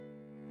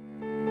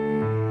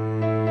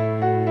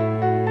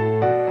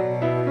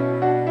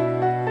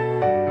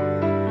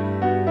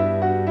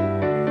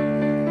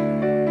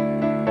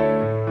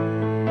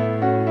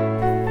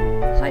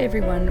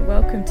everyone,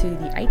 welcome to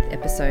the 8th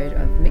episode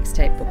of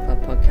Mixtape Book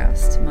Club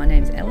podcast. My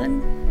name's Ellen.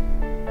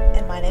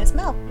 And my name's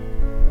Mel.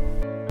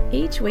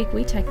 Each week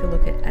we take a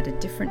look at a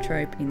different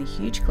trope in the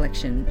huge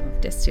collection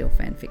of Destiel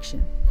fan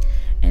fiction.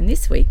 And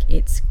this week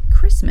it's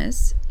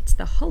Christmas, it's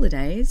the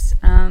holidays,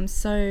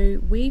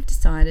 so we've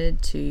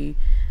decided to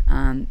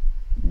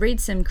read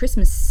some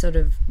Christmas sort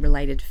of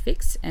related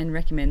fics and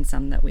recommend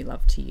some that we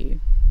love to you.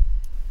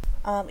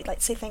 We'd like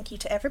to say thank you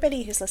to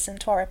everybody who's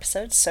listened to our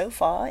episodes so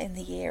far in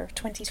the year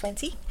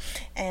 2020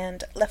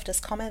 and left us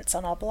comments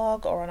on our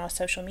blog or on our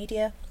social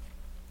media.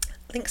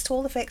 Links to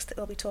all the fics that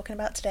we'll be talking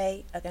about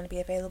today are going to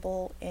be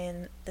available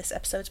in this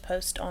episode's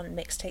post on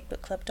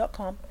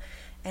mixtapebookclub.com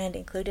and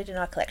included in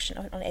our collection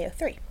on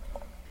AO3.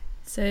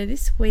 So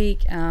this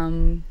week, I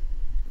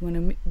want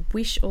to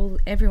wish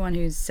everyone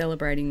who's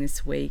celebrating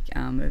this week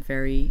a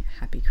very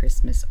happy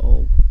Christmas,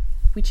 or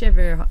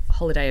whichever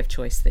holiday of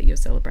choice that you're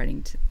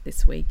celebrating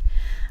this week,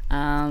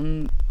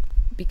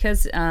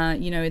 because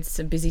it's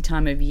a busy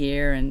time of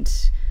year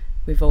and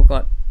we've all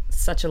got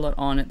such a lot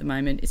on at the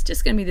moment. It's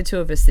just going to be the two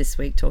of us this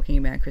week talking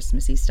about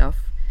Christmassy stuff,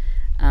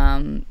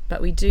 but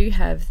we do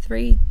have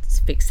 3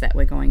 fics that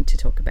we're going to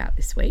talk about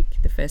this week.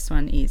 The first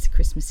one is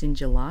Christmas in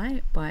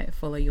July by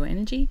Follow Your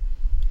Energy,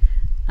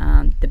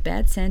 The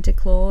Bad Santa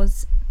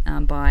Claus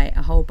by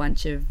a whole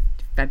bunch of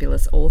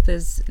fabulous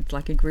authors. It's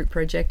like a group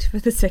project for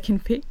the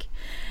second fic.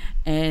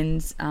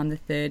 And the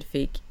third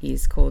fic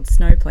is called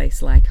Snow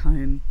Place Like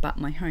Home, But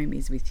My Home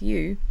Is With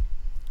You,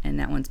 and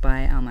that one's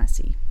by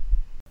Almasi.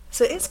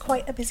 So it is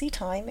quite a busy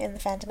time in the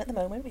fandom at the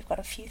moment. We've got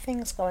a few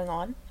things going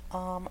on,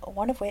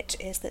 one of which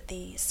is that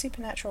the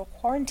Supernatural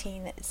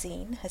Quarantine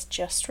zine has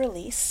just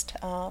released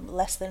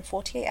less than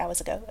 48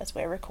 hours ago as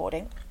we're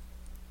recording.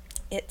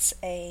 It's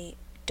a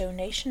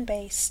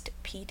donation-based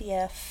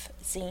PDF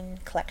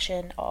zine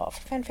collection of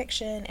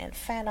fanfiction and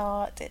fan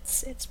art.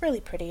 It's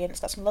really pretty and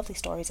it's got some lovely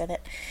stories in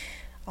it.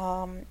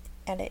 And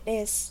it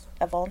is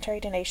a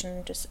voluntary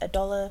donation, just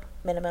 $1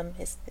 minimum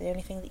is the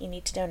only thing that you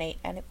need to donate,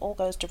 and it all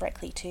goes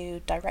directly to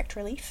Direct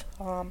Relief,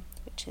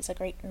 which is a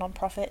great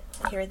non-profit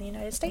here in the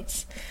United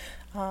States.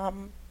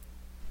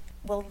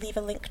 We'll leave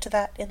a link to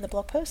that in the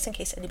blog post in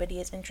case anybody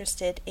is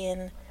interested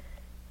in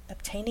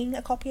obtaining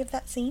a copy of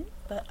that zine,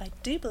 but I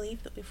do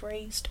believe that we've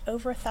raised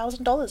over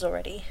 $1,000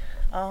 already.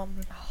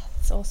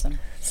 That's awesome.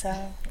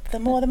 So the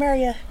more the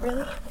merrier,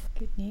 really.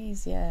 Good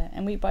news, yeah.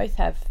 And we both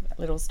have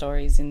little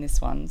stories in this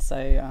one,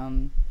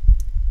 so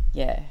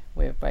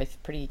we're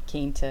both pretty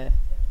keen to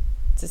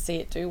see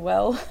it do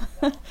well.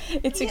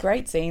 It's a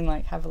great zine.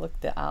 Like, have a look.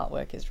 The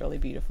artwork is really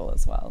beautiful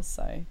as well.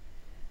 So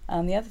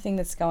the other thing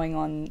that's going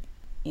on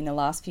in the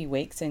last few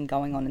weeks and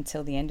going on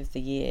until the end of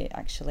the year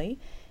actually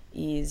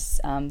is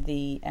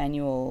the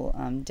annual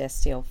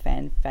Destiel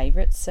fan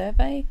favourites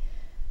survey,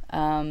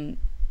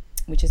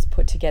 which is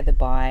put together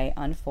by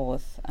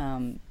Unforth.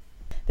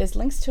 There's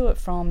links to it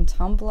from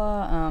Tumblr.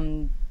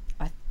 I'm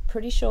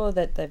pretty sure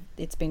that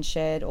it's been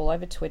shared all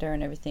over Twitter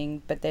and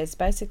everything, but there's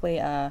basically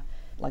a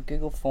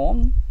Google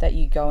form that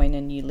you go in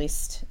and you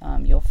list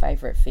your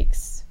favourite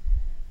fics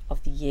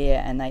of the year,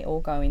 and they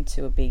all go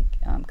into a big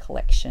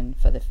collection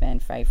for the fan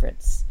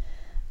favourites.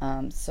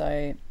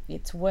 So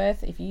it's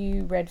worth, if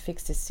you read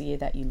fics this year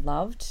that you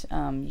loved,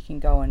 you can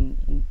go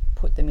and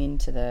put them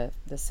into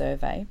the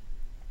survey,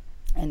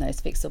 and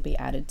those fics will be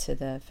added to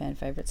the fan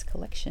favourites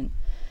collection.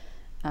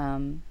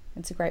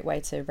 It's a great way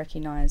to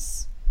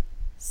recognise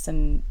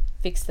some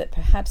fics that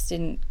perhaps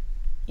didn't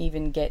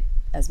even get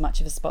as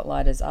much of a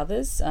spotlight as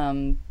others,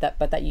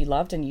 but that you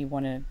loved and you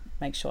want to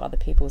make sure other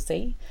people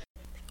see.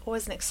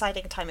 Always an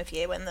exciting time of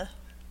year when the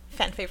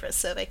fan favourites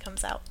survey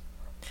comes out.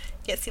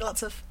 You get to see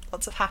lots of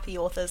happy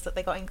authors that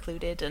they got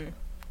included, and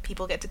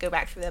people get to go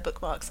back through their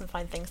bookmarks and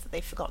find things that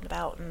they've forgotten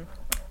about, and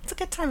it's a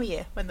good time of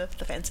year when the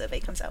fan survey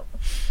comes out.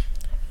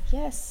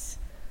 Yes,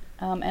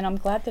 and I'm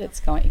glad that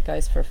it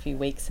goes for a few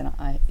weeks, and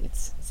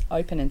it's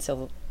open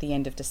until the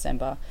end of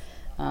December,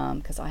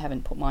 because I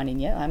haven't put mine in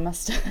yet. I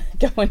must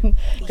go through my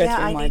bookmarks. Yeah,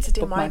 I need to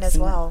do mine as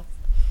well.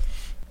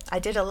 I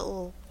did a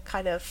little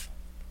kind of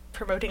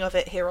promoting of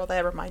it here or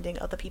there, reminding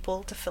other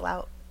people to fill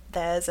out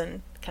theirs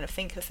and kind of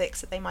think of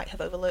fics that they might have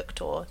overlooked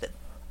or that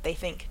they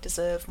think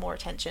deserve more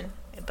attention,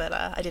 but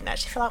I didn't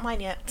actually fill out mine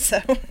yet,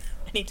 so I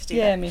need to do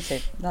that. Yeah, me too.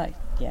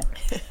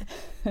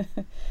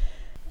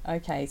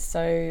 Okay,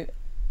 so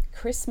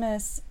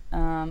Christmas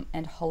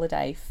and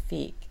holiday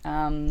fic.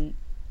 I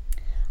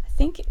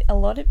think in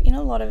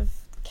a lot of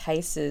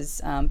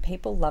cases,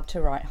 people love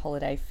to write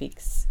holiday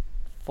fics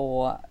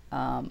for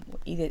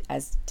either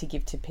as to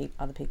give to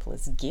other people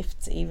as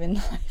gifts, even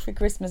for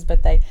Christmas,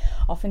 but they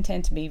often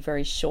tend to be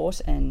very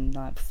short and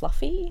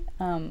fluffy,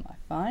 I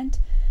find,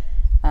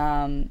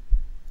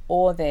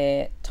 or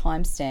they're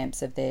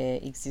timestamps of their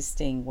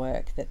existing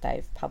work that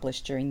they've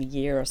published during the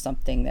year or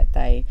something that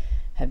they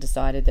have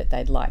decided that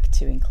they'd like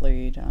to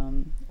include,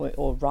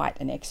 or write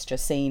an extra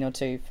scene or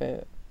two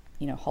for,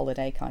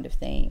 holiday kind of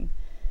theme.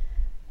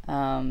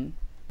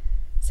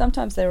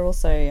 Sometimes they're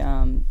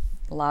also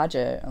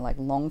larger, like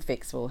long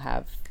fics will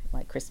have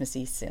like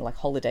Christmassy, like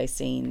holiday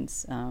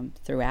scenes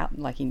throughout,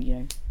 like in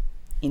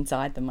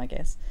inside them, I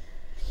guess.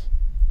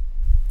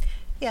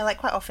 Yeah, like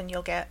quite often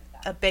you'll get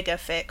a bigger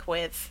fic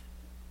with,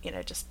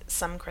 just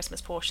some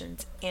Christmas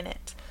portions in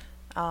it,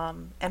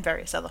 and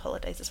various other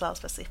holidays as well,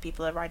 especially if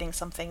people are writing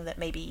something that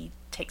maybe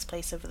takes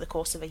place over the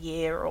course of a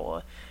year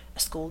or a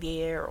school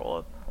year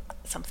or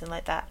something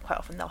like that. Quite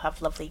often they'll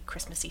have lovely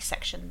Christmassy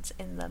sections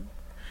in them.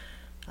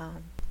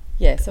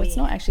 So it's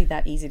not actually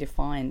that easy to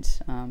find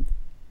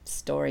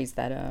stories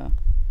that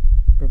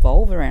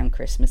revolve around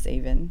Christmas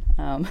even.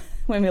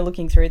 When we're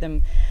looking through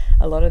them,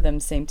 a lot of them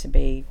seem to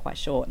be quite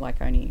short,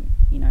 like only,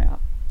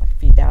 up like a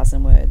few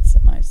thousand words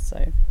at most.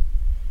 So,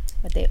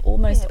 but they're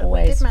almost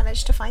always... we did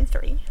manage to find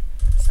 3.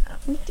 So.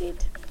 We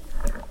did.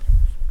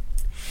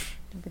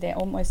 But they're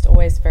almost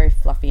always very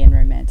fluffy and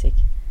romantic.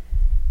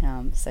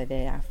 So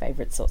they're our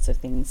favourite sorts of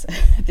things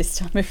at this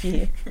time of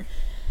year.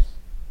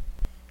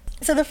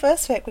 So the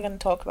first fic we're going to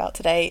talk about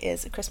today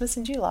is Christmas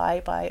in July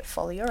by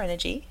Follow Your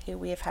Energy, who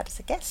we have had as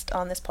a guest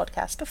on this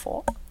podcast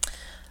before.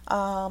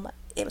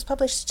 It was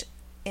published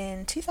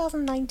in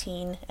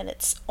 2019, and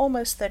it's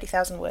almost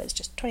 30,000 words,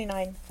 just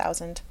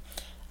 29,000,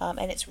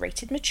 and it's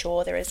rated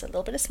mature. There is a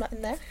little bit of smut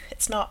in there.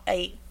 It's not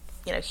a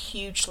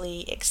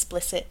hugely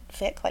explicit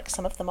fic like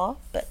some of them are,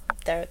 but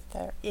there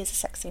is a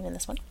sex scene in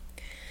this one.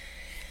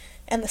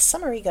 And the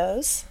summary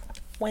goes: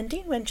 when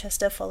Dean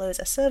Winchester follows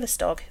a service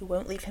dog who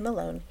won't leave him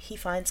alone, he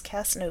finds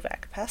Cass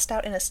Novak passed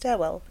out in a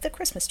stairwell with a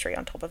Christmas tree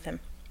on top of him.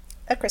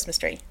 A Christmas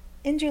tree.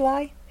 In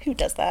July? Who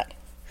does that?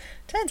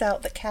 Turns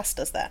out that Cass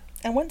does that,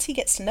 and once he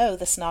gets to know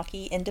the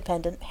snarky,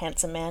 independent,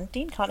 handsome man,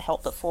 Dean can't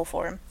help but fall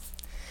for him.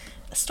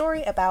 A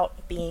story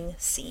about being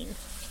seen.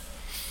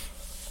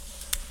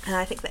 And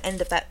I think the end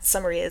of that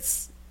summary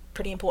is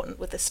pretty important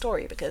with this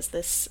story, because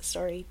this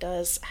story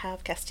does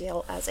have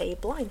Castiel as a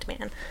blind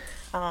man,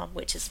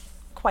 which is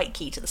quite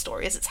key to the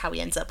story, as it's how he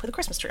ends up with a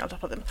Christmas tree on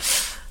top of him.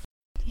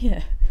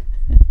 Yeah.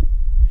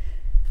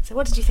 So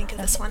what did you think of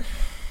this one?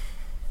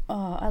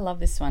 Oh, I love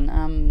this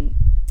one.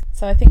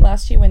 So I think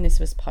last year when this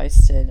was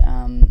posted,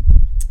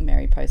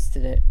 Mary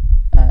posted it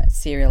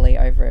serially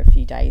over a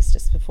few days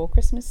just before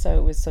Christmas, so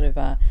it was sort of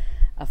a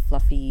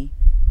fluffy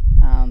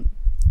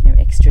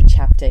extra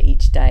chapter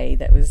each day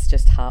that was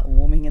just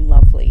heartwarming and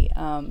lovely.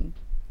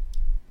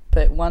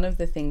 But one of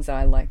the things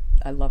I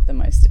love the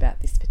most about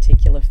this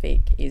particular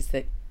fic is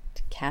that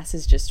Cass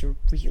is just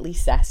really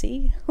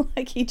sassy.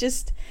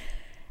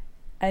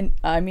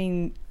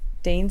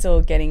 Dean's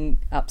all getting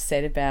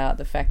upset about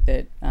the fact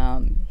that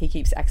he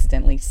keeps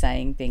accidentally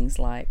saying things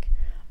like,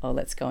 oh,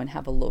 let's go and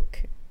have a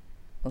look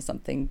or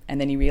something,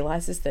 and then he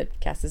realises that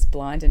Cass is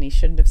blind and he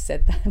shouldn't have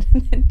said that,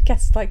 and then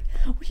Cass is like,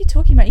 what are you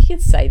talking about? You can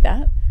say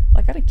that.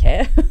 Like, I don't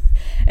care.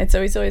 And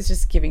so he's always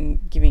just giving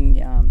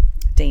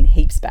Dean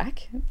heaps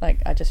back.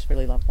 Like, I just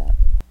really love that.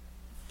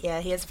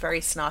 Yeah, he is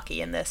very snarky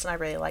in this, and I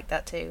really like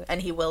that too.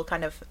 And he will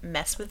kind of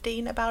mess with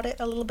Dean about it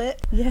a little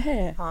bit.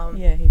 Yeah,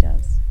 yeah, he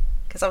does.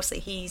 Because obviously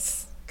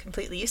he's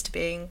completely used to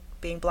being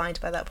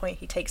blind by that point.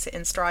 He takes it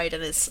in stride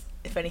and is,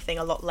 if anything,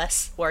 a lot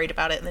less worried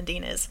about it than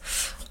Dean is.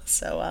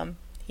 So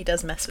he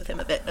does mess with him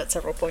a bit at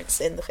several points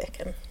in the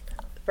fic, and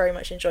very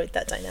much enjoyed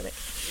that dynamic.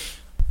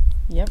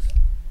 Yep.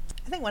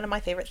 I think one of my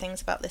favourite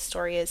things about this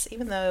story is,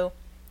 even though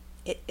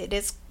it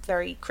is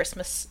very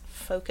Christmas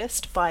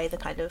focused by the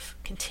kind of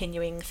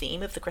continuing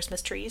theme of the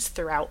Christmas trees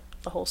throughout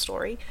the whole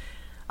story,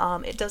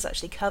 it does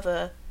actually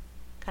cover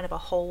kind of a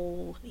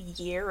whole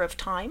year of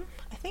time,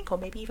 I think, or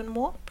maybe even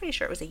more. Pretty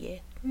sure it was a year.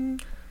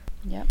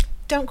 Yep.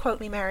 Don't quote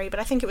me, Mary, but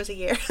I think it was a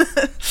year.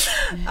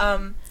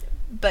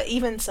 But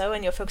even so,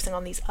 and you're focusing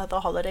on these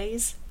other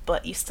holidays,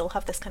 but you still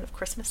have this kind of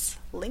Christmas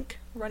link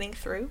running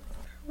through.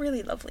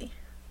 Really lovely.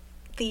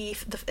 The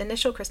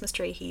initial Christmas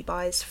tree he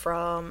buys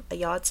from a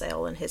yard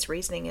sale, and his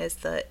reasoning is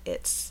that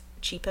it's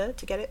cheaper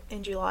to get it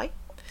in July,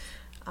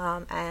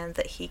 and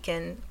that he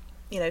can,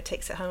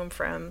 takes it home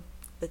from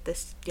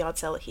this yard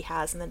sale that he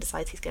has, and then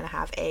decides he's going to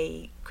have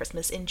a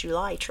Christmas in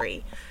July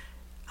tree.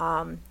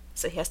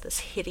 So he has this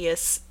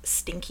hideous,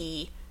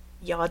 stinky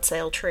yard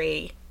sale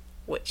tree,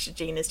 which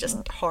Jean is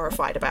just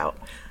horrified about,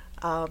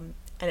 and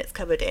it's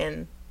covered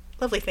in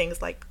lovely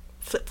things like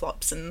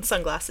flip-flops and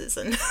sunglasses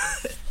and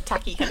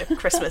tacky kind of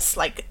Christmas,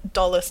 like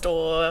dollar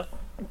store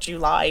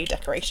July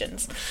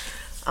decorations.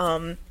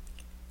 And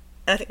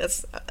I think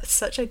that's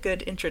such a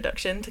good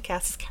introduction to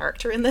Cass's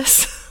character in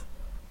this.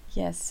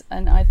 Yes,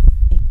 and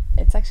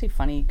it's actually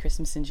funny,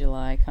 Christmas in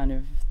July kind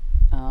of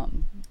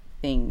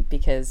thing,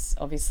 because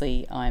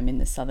obviously I'm in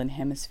the southern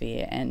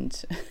hemisphere,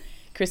 and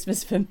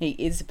Christmas for me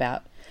is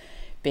about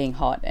being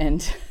hot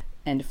and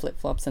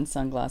flip-flops and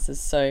sunglasses.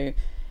 So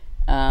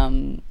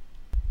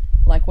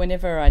like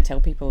whenever I tell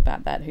people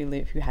about that who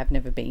have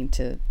never been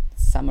to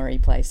summery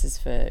places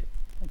for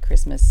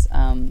Christmas,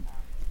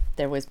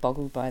 they're always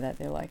boggled by that.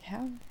 They're like,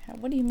 how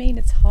what do you mean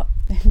it's hot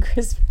in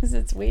Christmas?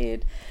 It's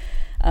weird.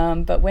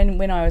 But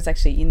when I was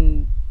actually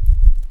in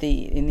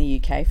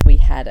the UK, we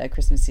had a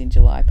Christmas in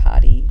July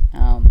party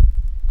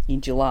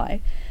in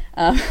July,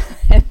 and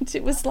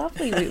it was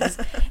lovely.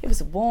 It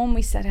was warm.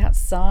 We sat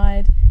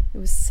outside. It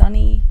was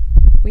sunny.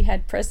 We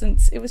had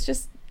presents. It was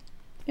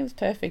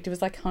perfect. It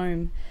was like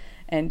home.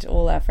 And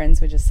all our friends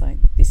were just like,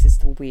 this is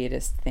the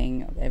weirdest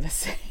thing I've ever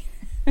seen.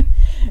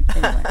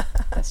 Anyway,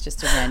 that's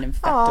just a random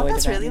factoid. Oh,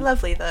 that's about really me.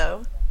 lovely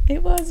though.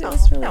 It was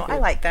really no, good. I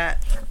like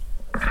that.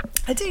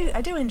 I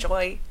do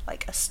enjoy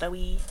like a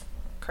snowy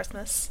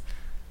Christmas.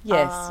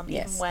 Yes, Even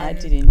yes, when I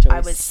did enjoy.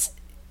 I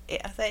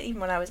think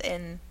even when I was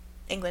in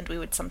England, we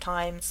would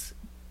sometimes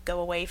go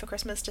away for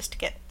Christmas just to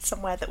get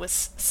somewhere that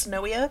was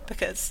snowier,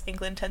 because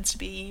England tends to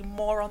be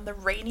more on the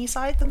rainy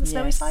side than the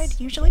snowy side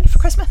usually for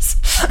Christmas.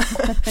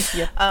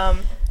 Yep.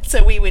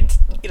 So we would,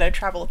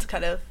 travel to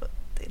kind of,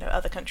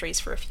 other countries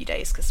for a few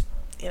days, because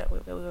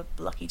we were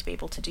lucky to be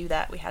able to do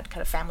that. We had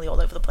kind of family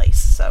all over the place,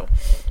 so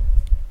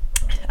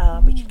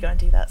we could go and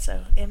do that.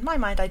 So in my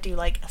mind, I do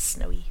like a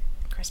snowy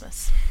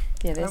Christmas.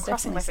 Yeah, there's I'm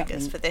crossing my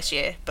fingers something... for this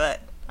year, but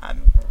I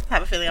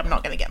have a feeling I'm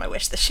not going to get my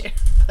wish this year.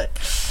 But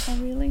Oh,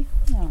 really?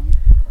 Oh.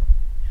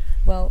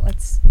 Well,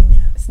 it's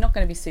not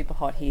going to be super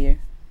hot here,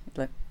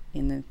 but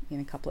in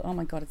a couple of... Oh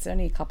my God, it's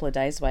only a couple of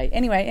days away.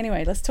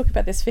 Anyway, let's talk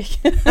about this fic.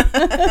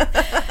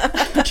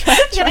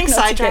 Getting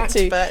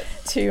sidetracked, but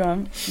too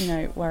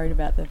worried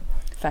about the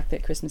fact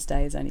that Christmas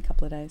Day is only a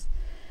couple of days.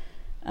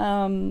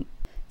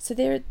 So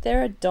there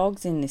are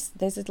dogs in this.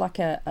 There's like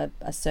a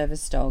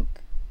service dog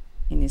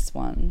in this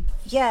one.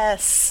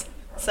 Yes.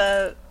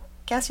 So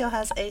Cassiel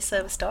has a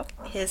service dog.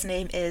 His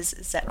name is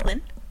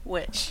Zeppelin,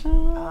 which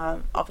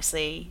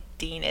obviously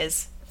Dean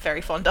is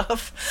very fond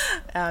of.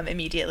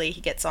 Immediately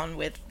he gets on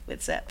with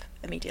Zepp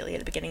immediately at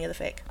the beginning of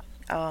the fic.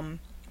 And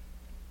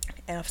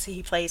obviously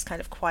he plays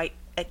kind of quite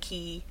a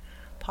key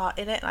part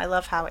in it, and I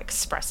love how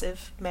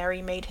expressive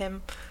Mary made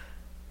him.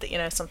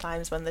 That,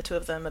 sometimes when the two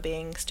of them are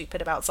being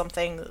stupid about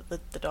something,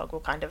 the dog will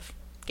kind of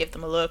give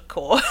them a look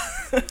or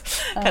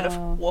kind of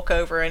walk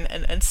over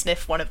and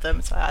sniff one of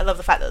them. So I love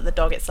the fact that the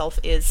dog itself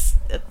is,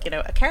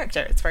 a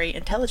character. It's very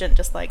intelligent,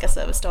 just like a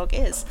service dog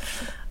is.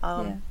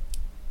 And,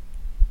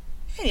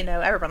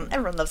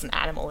 everyone loves an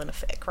animal in a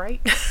fic,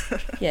 right?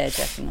 Yeah,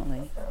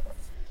 definitely.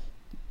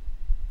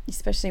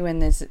 Especially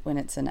when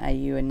it's an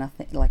AU and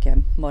nothing, like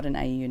a modern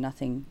AU,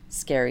 nothing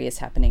scary is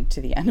happening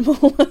to the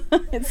animal.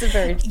 It's a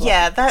very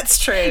yeah, that's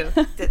true.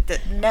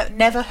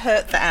 Never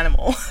hurt the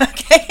animal.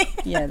 Okay.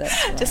 Yeah,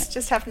 that's right.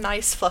 Just have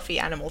nice fluffy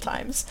animal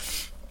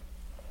times.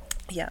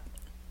 Yeah.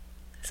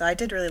 So I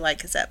did really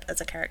like Zepp as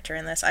a character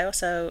in this. I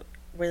also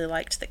really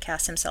liked that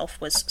Cass himself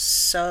was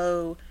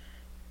so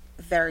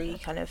very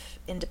kind of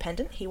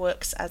independent. He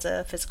works as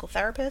a physical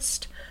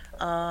therapist,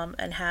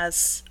 and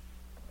has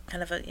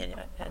kind of a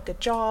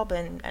good job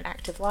and an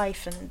active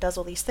life and does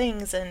all these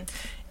things, and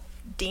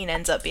Dean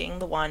ends up being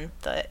the one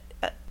that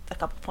at a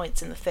couple of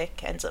points in the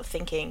fic ends up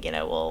thinking,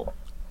 well,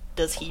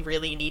 does he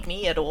really need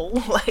me at all?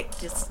 Like,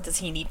 does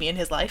he need me in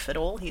his life at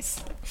all?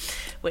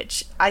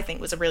 Which I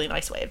think was a really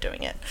nice way of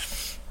doing it.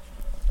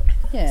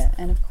 Yeah,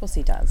 and of course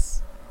he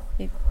does.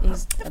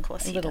 He's a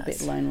little bit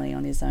does. lonely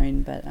on his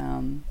own, but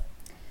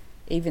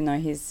even though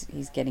he's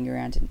getting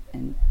around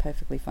and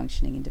perfectly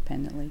functioning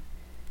independently.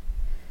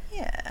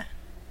 Yeah.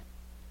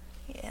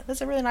 Yeah,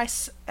 there's a really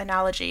nice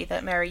analogy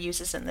that Mary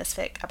uses in this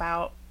fic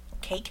about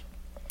cake.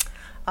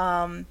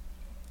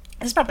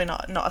 It's probably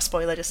not a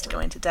spoiler just to go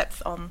into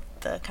depth on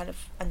the kind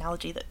of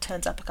analogy that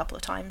turns up a couple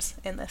of times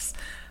in this,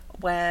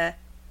 where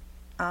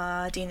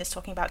Dean is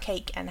talking about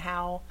cake and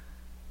how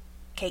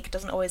cake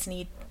doesn't always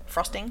need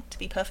frosting to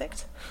be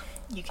perfect.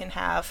 You can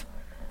have,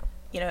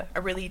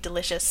 a really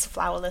delicious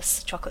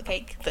flourless chocolate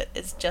cake that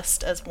is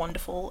just as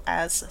wonderful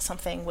as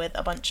something with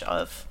a bunch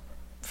of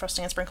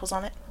frosting and sprinkles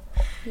on it.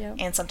 Yeah.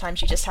 And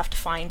sometimes you just have to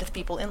find the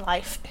people in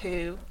life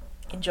who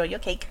enjoy your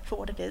cake for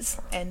what it is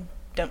and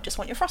don't just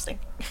want your frosting.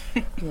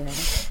 Yeah.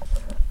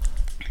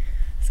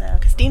 So,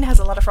 because Dean has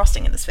a lot of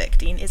frosting in this fic.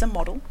 Dean is a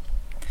model.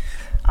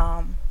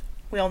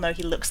 We all know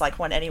he looks like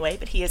one anyway,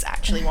 but he is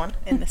actually one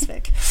in this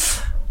fic.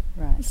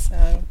 Right.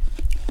 So,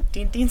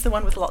 Dean's the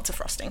one with lots of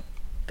frosting,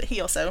 but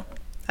he also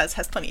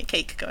has plenty of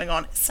cake going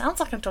on. It sounds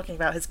like I'm talking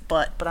about his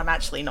butt, but I'm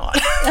actually not,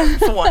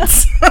 for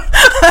once.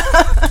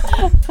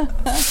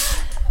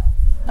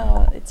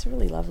 It's a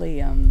really lovely,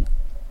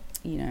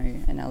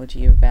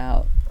 analogy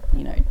about,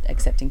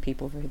 accepting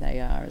people for who they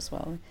are as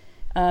well.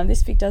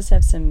 This fic does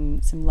have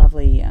some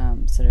lovely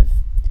sort of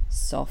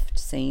soft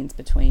scenes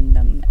between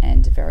them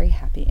and a very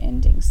happy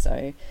ending.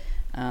 So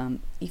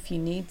if you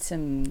need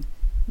some,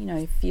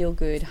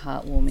 feel-good,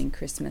 heartwarming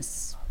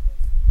Christmas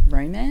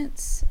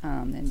romance,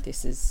 then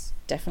this is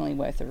definitely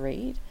worth a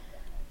read.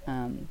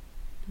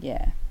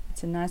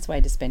 It's a nice way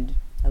to spend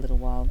a little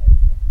while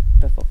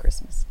before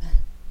Christmas.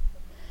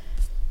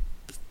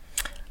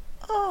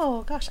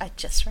 Oh gosh, I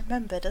just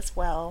remembered as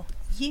well.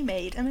 You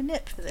made a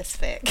manip for this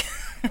fic.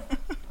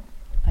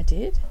 I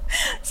did?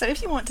 So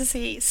if you want to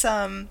see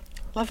some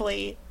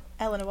lovely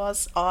Eleanor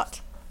Oz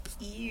art,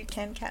 you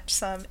can catch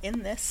some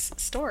in this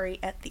story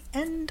at the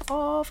end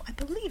of, I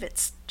believe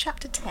it's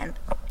chapter 10.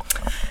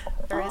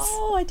 There is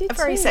I did a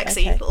very too.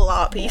 sexy little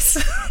art piece.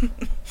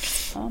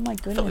 Oh my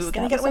goodness. Thought we were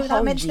going to that get was away a without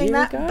whole mentioning year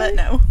that, ago? but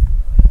no.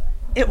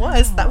 It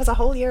was. That was a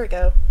whole year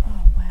ago.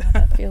 Oh wow,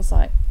 that feels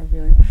like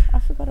I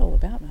forgot all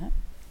about that.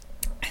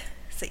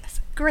 So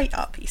yes, great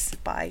art piece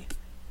by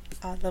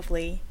our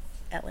lovely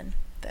Ellen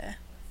there,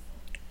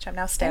 which I'm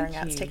now staring Thank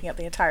at. It's you. taking up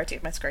the entirety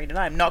of my screen, and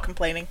I'm not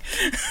complaining.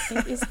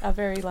 It is a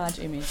very large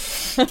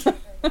image.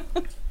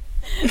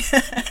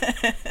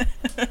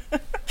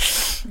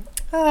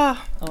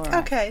 Ah, All right.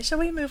 okay, shall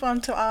we move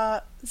on to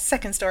our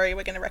second story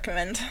we're going to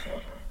recommend?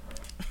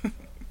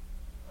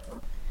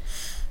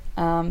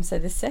 So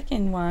the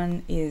second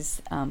one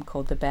is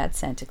called The Bad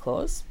Santa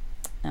Claus.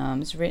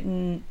 It's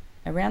written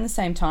around the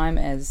same time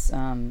as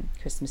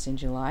Christmas in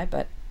July,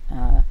 but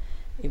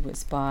it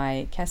was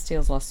by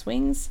Castiel's Lost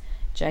Wings,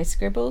 J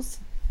Scribbles,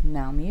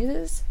 Mal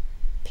Muses,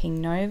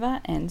 Ping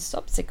Nova, and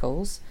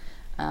Sopsicles.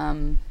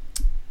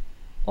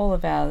 All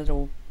of our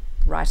little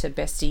writer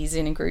besties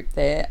in a group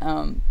there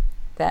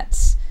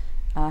that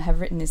have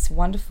written this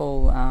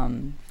wonderful,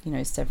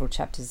 several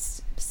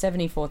chapters,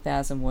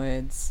 74,000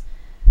 words,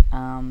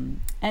 and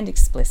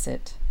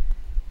explicit.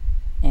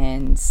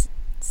 And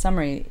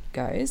summary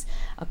goes: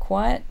 a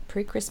quiet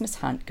pre-Christmas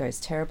hunt goes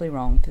terribly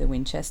wrong for the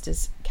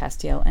Winchesters,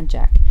 Castiel and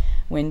Jack,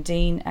 when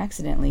Dean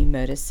accidentally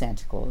murders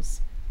Santa Claus.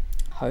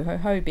 Ho ho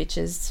ho,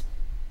 bitches.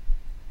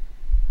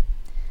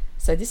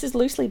 So this is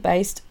loosely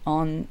based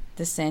on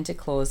the Santa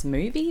Claus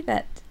movie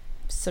that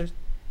sort of,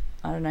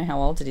 I don't know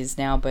how old it is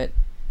now, but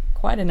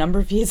quite a number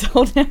of years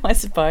old now, I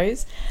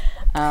suppose.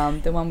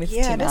 The one with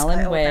Tim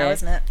Allen, where now,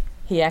 isn't it?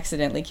 he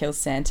accidentally kills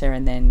Santa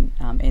and then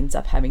ends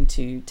up having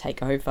to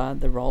take over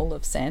the role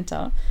of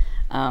Santa.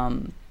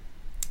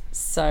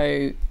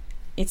 So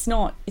it's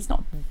not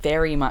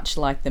very much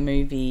like the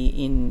movie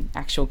in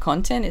actual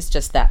content. It's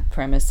just that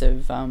premise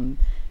of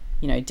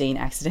Dean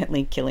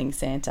accidentally killing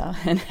Santa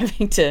and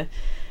having to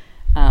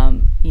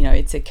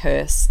it's a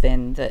curse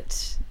then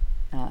that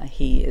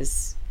he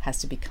has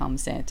to become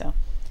Santa.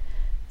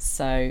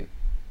 So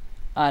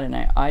I don't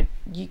know.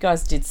 You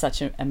guys did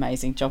such an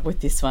amazing job with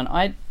this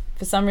one.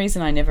 For some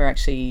reason, I never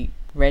actually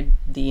read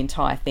the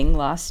entire thing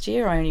last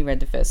year. I only read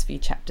the first few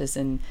chapters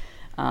and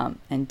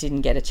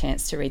didn't get a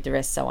chance to read the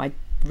rest. So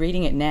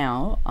reading it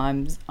now,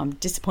 I'm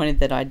disappointed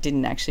that I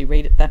didn't actually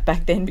read it that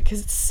back then, because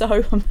it's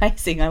so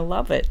amazing. I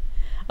love it.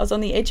 I was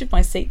on the edge of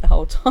my seat the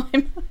whole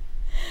time.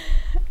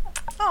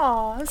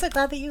 Oh, I'm so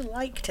glad that you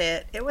liked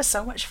it. It was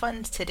so much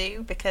fun to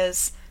do,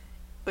 because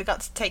we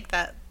got to take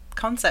that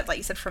concept, like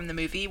you said, from the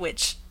movie,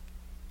 which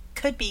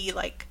could be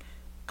like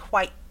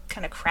quite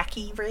kind of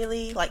cracky,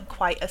 really, like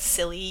quite a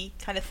silly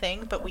kind of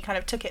thing, but we kind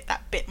of took it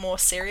that bit more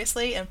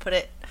seriously and put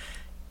it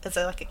as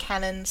a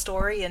canon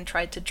story and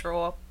tried to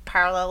draw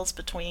parallels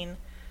between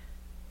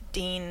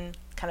Dean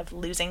kind of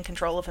losing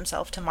control of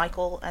himself to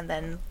Michael and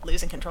then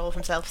losing control of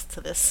himself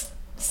to this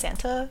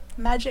Santa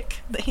magic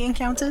that he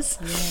encounters.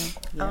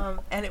 Yeah.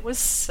 And it was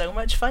so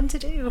much fun to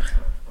do.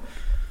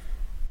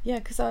 Yeah,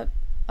 because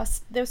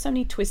there were so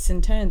many twists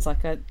and turns.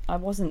 Like I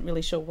wasn't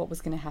really sure what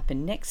was going to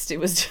happen next. It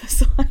was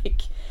just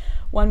like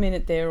 1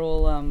 minute they're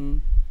all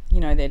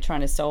they're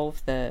trying to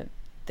solve the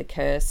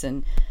curse,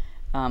 and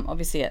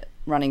obviously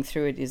running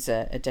through it is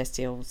a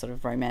Destiel sort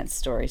of romance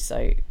story.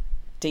 So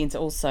Dean's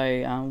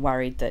also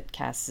worried that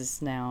Cass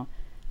is now,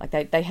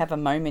 like, they have a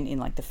moment in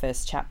like the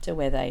first chapter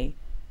where they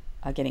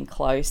are getting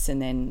close,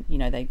 and then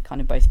they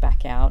kind of both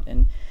back out,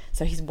 and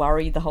so he's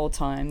worried the whole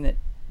time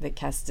that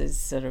Cass has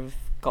sort of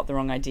got the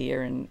wrong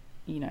idea, and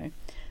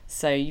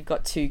so you've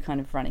got two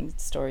kind of running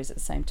stories at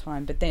the same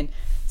time. But then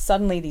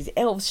suddenly these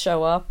elves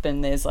show up,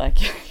 and there's like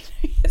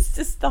it's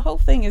just, the whole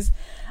thing is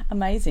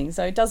amazing.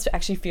 So it does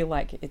actually feel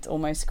like it's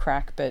almost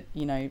crack, but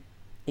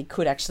it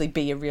could actually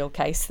be a real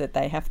case that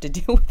they have to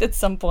deal with at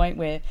some point,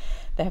 where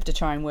they have to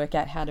try and work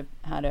out how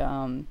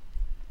to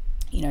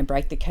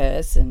break the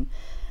curse, and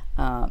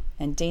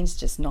Dean's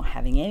just not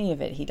having any of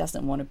it. He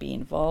doesn't want to be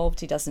involved.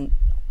 He doesn't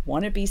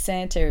want to be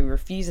Santa. He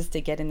refuses to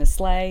get in the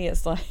sleigh.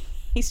 It's like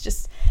he's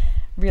just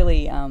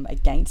really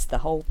against the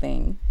whole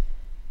thing.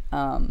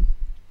 And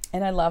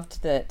I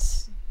loved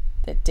that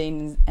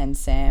Dean and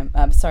Sam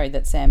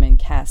and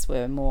Cass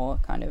were more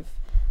kind of,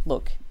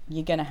 look,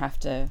 you're going to have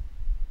to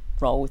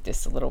roll with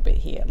this a little bit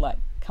here. Like,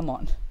 come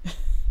on.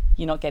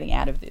 You're not getting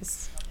out of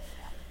this.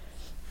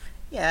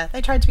 Yeah,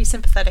 they tried to be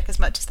sympathetic as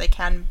much as they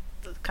kind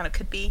of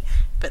could be,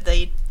 but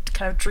they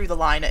kind of drew the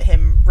line at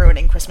him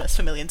ruining Christmas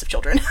for millions of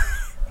children.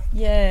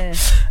 Yeah.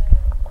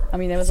 I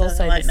mean, there was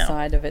also the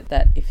side of it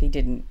that if he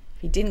didn't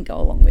go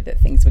along with it,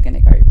 things were going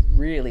to go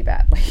really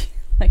badly.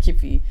 Like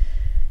if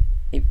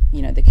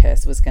the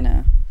curse was going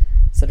to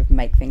sort of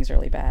make things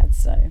really bad.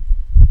 So,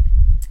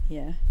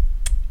 yeah.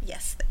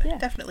 Yes,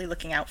 definitely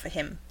looking out for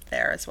him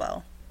there as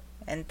well.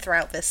 And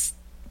throughout this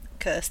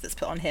curse that's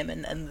put on him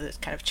and the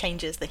kind of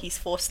changes that he's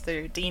forced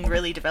through, Dean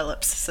really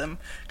develops some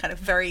kind of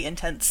very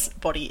intense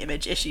body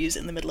image issues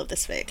in the middle of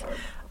this fic,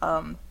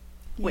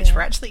 which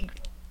were actually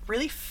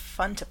really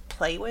fun to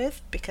play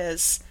with,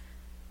 because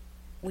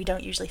we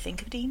don't usually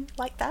think of Dean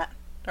like that,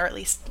 or at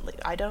least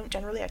I don't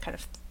generally. I kind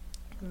of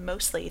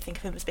mostly think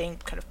of him as being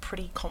kind of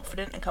pretty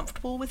confident and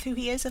comfortable with who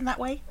he is in that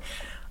way.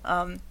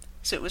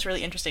 So it was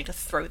really interesting to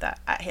throw that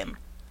at him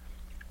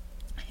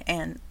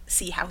and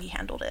see how he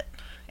handled it,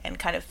 and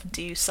kind of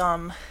do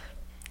some,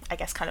 I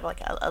guess, kind of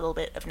like a little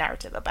bit of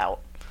narrative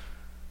about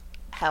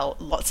how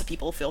lots of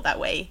people feel that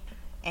way,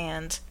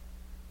 and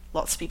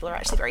lots of people are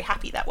actually very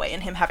happy that way,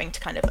 and him having to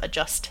kind of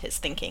adjust his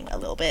thinking a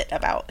little bit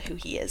about who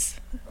he is.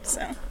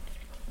 So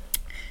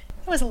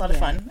it was a lot of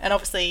fun, and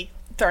obviously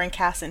throwing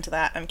Cass into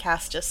that, and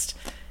Cass just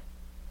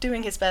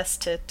doing his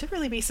best to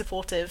really be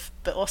supportive,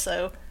 but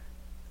also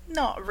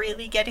not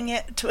really getting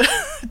it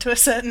to a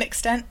certain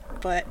extent,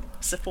 but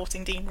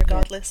supporting Dean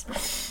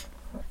regardless.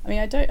 I mean,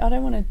 I don't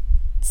want to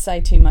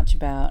say too much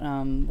about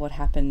what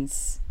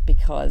happens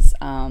because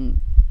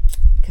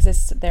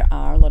there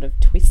are a lot of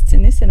twists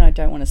in this, and I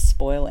don't want to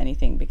spoil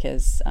anything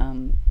because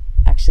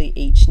actually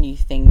each new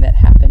thing that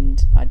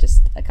happened,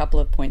 a couple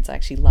of points I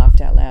actually laughed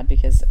out loud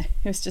because it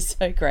was just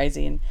so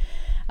crazy,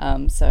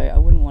 and so I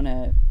wouldn't want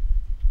to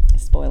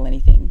spoil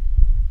anything,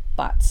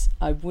 but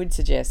I would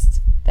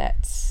suggest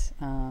that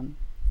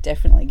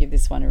definitely give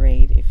this one a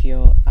read if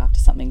you're after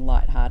something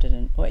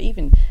lighthearted, or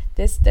even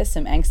there's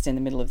some angst in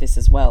the middle of this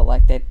as well.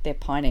 Like they're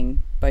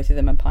pining, both of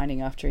them are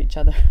pining after each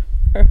other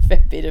for a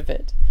fair bit of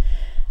it,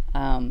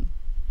 and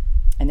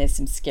there's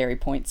some scary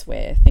points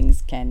where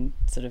things can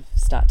sort of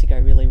start to go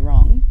really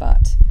wrong.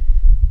 But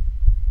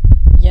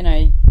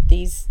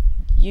these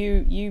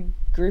you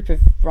group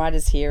of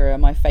writers here are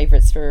my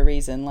favourites for a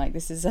reason. Like,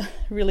 this is a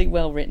really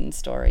well written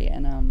story,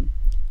 and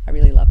I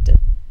really loved it.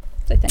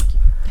 So thank you.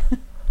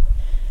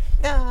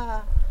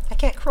 I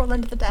can't crawl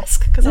under the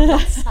desk because I'm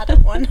not sad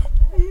at one.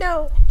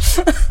 No.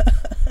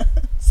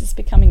 This is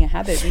becoming a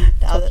habit.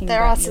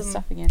 There are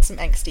some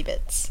angsty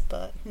bits,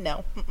 but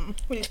no.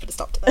 We need to put a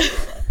stop to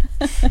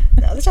that.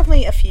 No, there's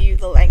definitely a few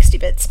little angsty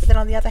bits, but then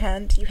on the other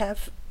hand, you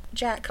have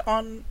Jack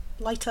on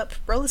light-up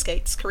roller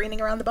skates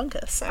careening around the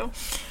bunker, so,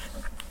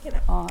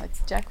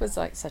 Jack was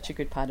like such a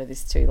good part of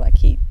this too. Like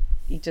he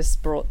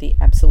just brought the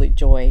absolute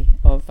joy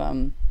of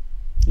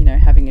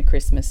having a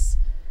Christmas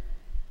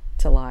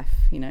to life,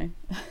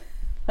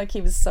 like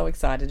he was so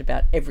excited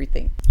about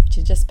everything, which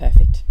is just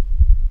perfect.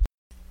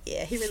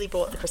 Yeah, he really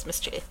brought the Christmas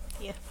cheer.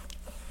 Yeah.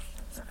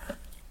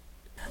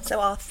 So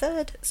our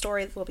third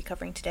story that we'll be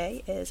covering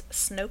today is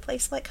Snow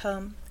Place Like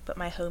Home, But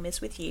My Home Is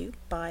With You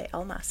by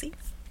Almasi.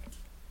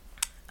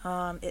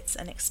 It's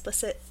an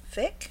explicit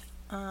fic,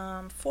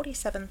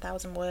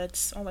 47,000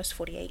 words, almost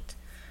 48.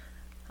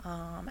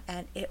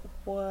 And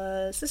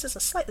this is a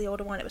slightly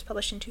older one. It was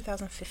published in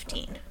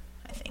 2015,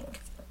 I think.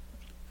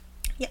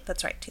 Yeah,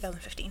 that's right,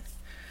 2015.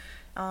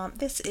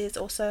 This is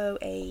also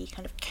a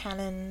kind of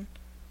canon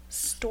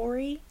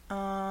story.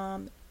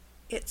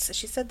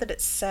 She said that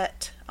it's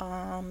set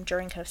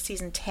during kind of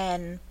season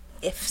 10,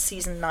 if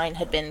season 9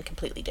 had been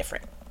completely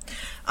different.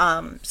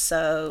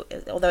 So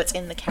although it's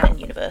in the canon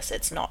universe,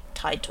 it's not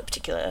tied to a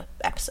particular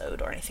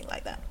episode or anything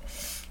like that.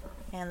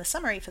 And the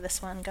summary for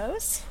this one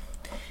goes: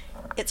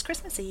 it's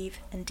Christmas Eve,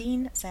 and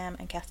Dean, Sam,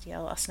 and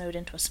Castiel are snowed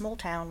into a small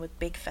town with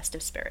big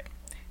festive spirit.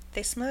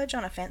 They splurge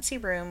on a fancy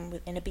room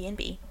in a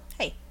B&B.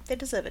 Hey, they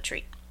deserve a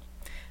treat.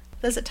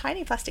 There's a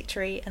tiny plastic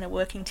tree and a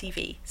working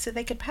TV, so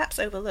they could perhaps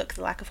overlook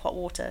the lack of hot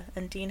water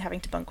and Dean having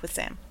to bunk with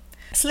Sam.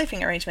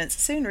 Sleeping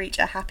arrangements soon reach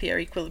a happier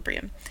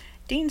equilibrium.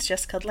 Dean's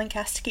just cuddling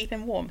Cass to keep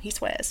him warm, he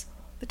swears.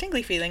 The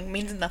tingly feeling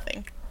means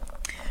nothing.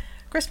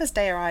 Christmas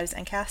Day arrives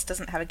and Cass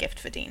doesn't have a gift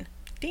for Dean.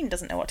 Dean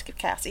doesn't know what to give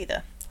Cass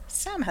either.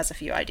 Sam has a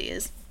few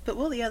ideas, but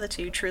will the other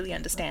two truly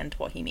understand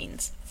what he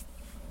means?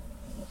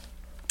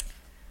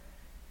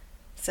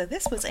 So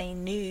this was a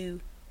new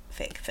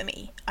fic for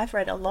me. I've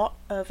read a lot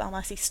of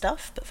Almasi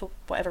stuff, but for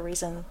whatever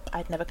reason,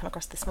 I'd never come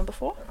across this one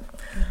before.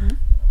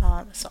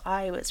 Mm-hmm. So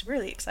I was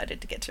really excited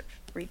to get to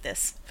read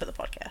this for the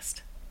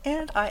podcast.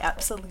 And I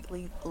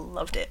absolutely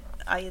loved it.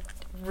 I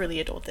really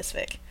adored this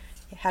fic.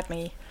 It had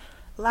me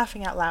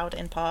laughing out loud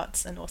in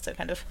parts and also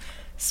kind of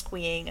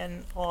squeeing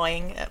and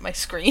awing at my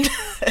screen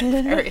at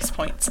various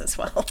points as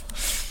well.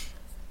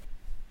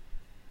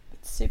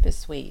 It's super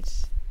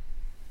sweet.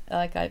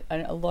 Like a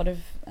lot of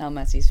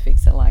Almasi's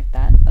fics are like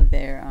that.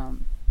 They're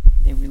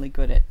really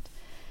good at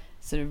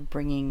sort of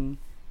bringing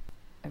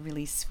a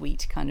really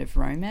sweet kind of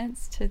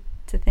romance to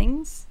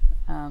things.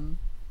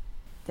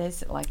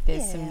 There's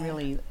some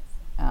really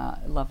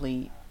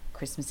lovely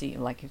Christmassy,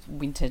 like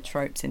winter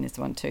tropes in this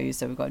one too.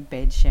 So we've got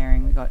bed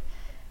sharing, we've got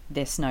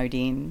they're snowed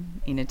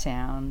in a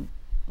town,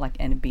 like,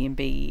 and a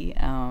B&B.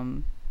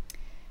 I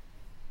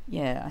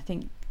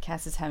think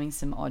Cass is having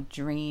some odd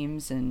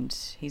dreams and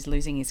he's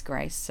losing his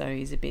grace, so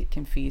he's a bit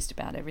confused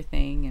about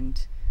everything.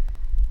 And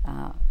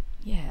I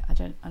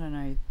don't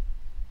know.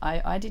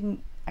 I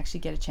didn't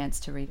actually get a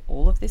chance to read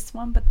all of this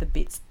one, but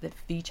the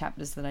few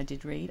chapters that I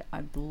did read,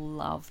 I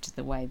loved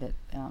the way that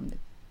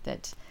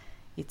that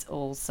it's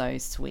all so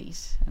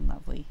sweet and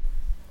lovely.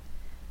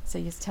 So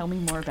yes, tell me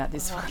more about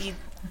this one.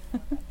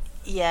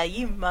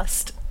 You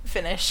must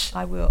finish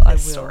I will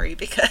story,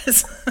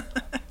 because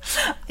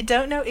I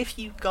don't know if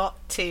you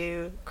got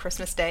to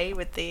Christmas Day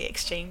with the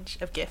exchange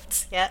of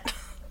gifts yet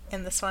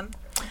in this one.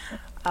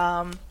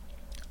 I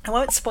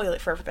won't spoil it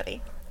for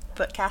everybody,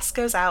 but Cass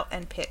goes out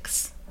and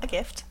picks a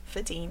gift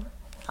for Dean.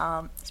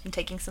 He's been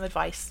taking some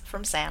advice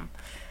from Sam,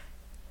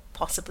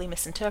 possibly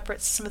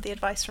misinterprets some of the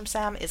advice from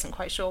Sam, isn't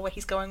quite sure where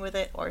he's going with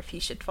it or if he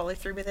should follow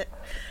through with it.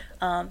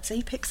 So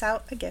he picks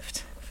out a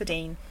gift for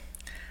Dean.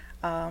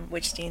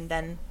 which Dean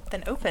then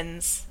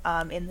opens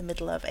in the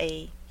middle of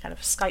a kind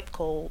of Skype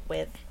call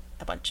with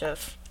a bunch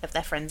of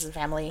their friends and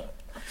family.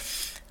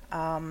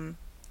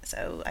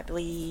 So I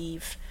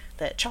believe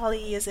that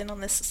Charlie is in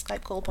on this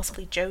Skype call,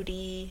 possibly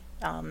Jodie.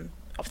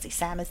 Obviously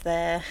Sam is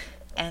there,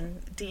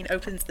 and Dean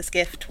opens this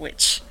gift,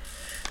 which,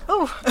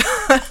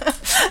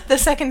 the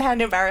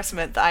second-hand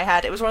embarrassment that I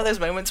had. It was one of those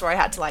moments where I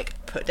had to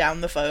like put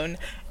down the phone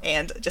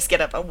and just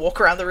get up and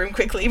walk around the room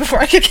quickly before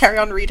I could carry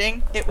on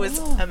reading. It was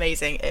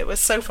amazing. It was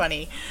so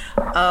funny.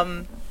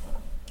 And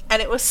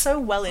it was so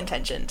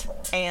well-intentioned.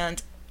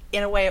 And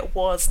in a way, it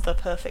was the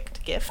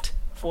perfect gift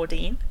for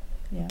Dean.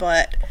 Yeah.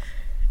 But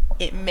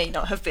it may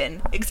not have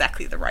been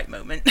exactly the right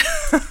moment.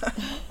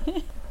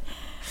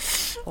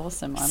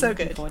 Awesome. I'm so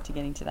looking good. forward to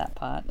getting to that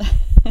part.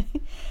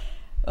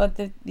 Well,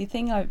 the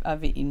thing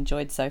I've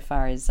enjoyed so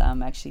far is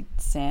actually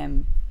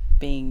Sam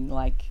being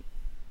like,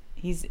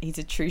 he's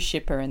a true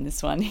shipper in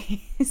this one.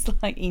 He's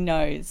like, he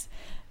knows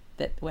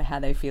that how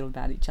they feel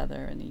about each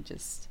other, and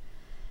he's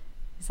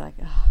like,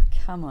 oh,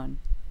 come on,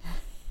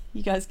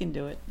 you guys can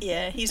do it.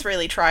 Yeah, he's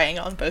really trying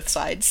on both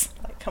sides.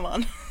 Like, come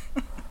on.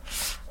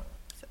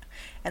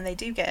 And they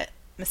do get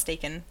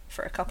mistaken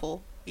for a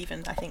couple,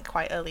 even I think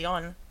quite early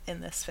on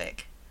in this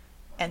fic,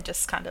 and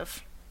just kind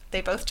of,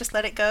 they both just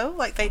let it go.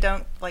 Like, they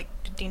don't, like,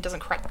 Dean doesn't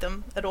correct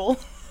them at all.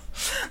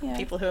 Yeah.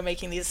 People who are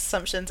making these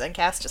assumptions, and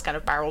Cass just kind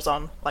of barrels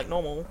on like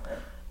normal,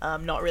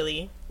 not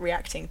really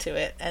reacting to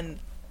it. And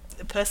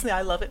personally,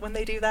 I love it when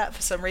they do that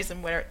for some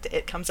reason, where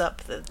it comes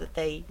up that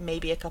they may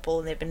be a couple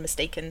and they've been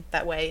mistaken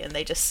that way, and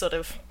they just sort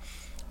of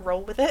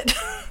roll with it.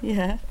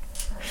 Yeah.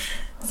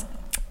 So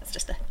it's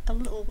just a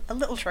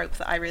little trope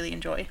that I really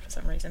enjoy for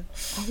some reason.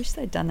 I wish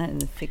they'd done that in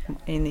the fic,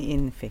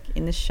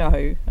 in the show.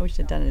 I wish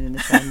they'd done it in the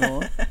show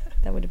more.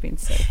 That would have been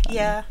so fun.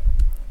 Yeah.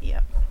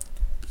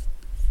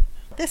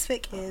 This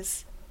fic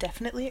is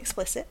definitely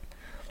explicit.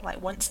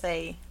 Like, once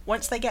they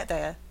get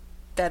there,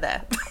 they're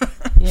there.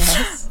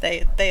 Yes.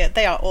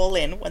 They are all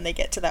in when they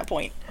get to that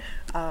point.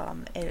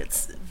 And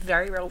it's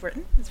very well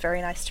written. It's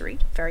very nice to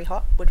read. Very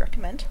hot. Would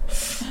recommend.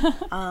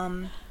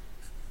 But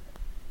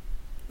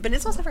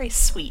it's also very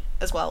sweet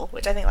as well,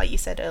 which I think, like you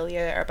said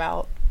earlier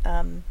about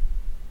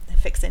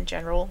fics in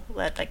general,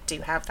 that like do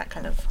have that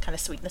kind of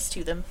sweetness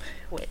to them,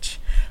 which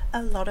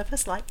a lot of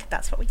us like.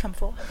 That's what we come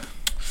for.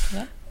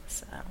 Yeah.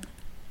 So,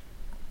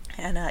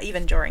 and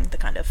even during the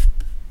kind of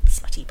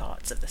smutty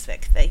parts of this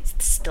fic, they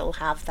still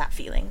have that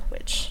feeling,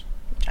 which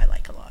I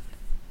like a lot.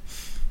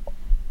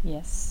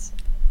 Yes.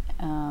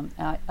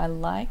 I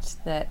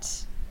liked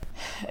that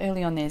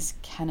early on there's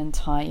canon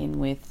tie-in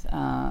with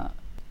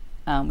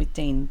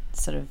Dean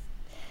sort of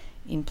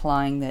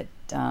implying that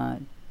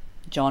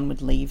John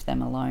would leave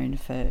them alone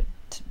for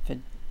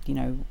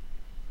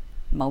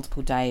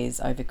multiple days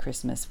over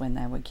Christmas when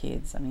they were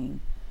kids. I mean,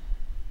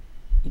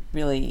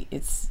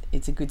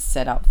 it's a good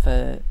setup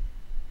for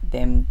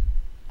them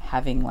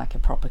having like a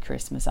proper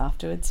Christmas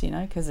afterwards,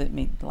 because it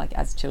meant, like,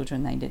 as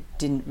children they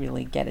didn't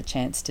really get a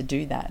chance to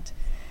do that,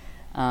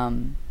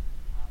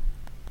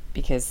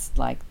 because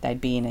like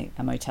they'd be in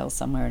a motel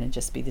somewhere and it'd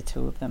just be the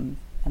two of them,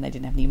 and they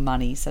didn't have any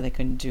money, so they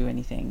couldn't do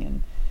anything.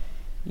 And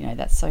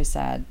that's so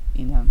sad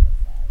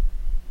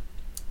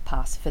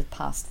past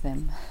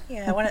them.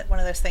 Yeah, one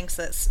of those things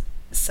that's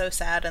so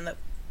sad, and that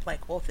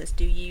like authors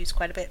do use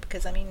quite a bit,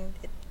 because I mean,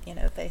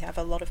 they have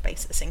a lot of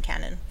basis in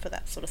canon for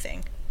that sort of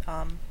thing.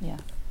 Yeah.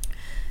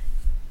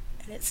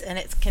 And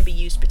it can be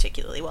used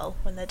particularly well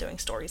when they're doing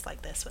stories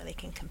like this, where they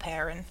can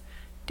compare and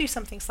do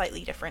something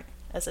slightly different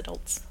as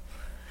adults.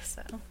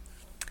 So,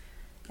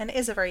 and it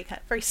is a very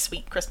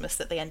sweet Christmas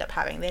that they end up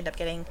having. They end up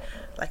getting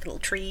like a little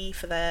tree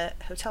for their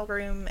hotel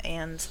room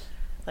and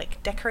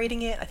like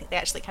decorating it. I think they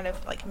actually kind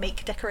of like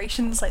make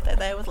decorations, like they're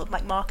there with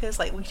like markers,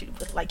 like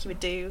you would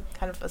do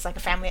kind of as like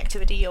a family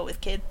activity or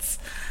with kids.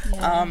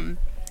 Yeah.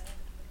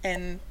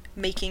 And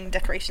making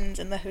decorations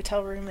in the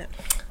hotel room.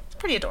 It's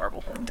pretty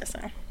adorable. So.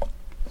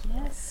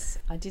 Yes,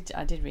 I did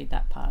read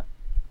that part.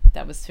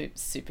 That was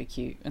super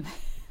cute, and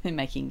they're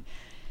making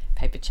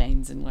paper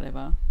chains and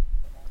whatever.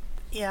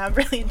 Yeah, I'm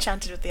really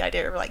enchanted with the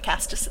idea of like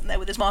Cass just sitting there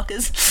with his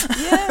markers,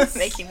 yes,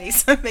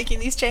 making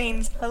these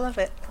chains. I love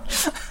it.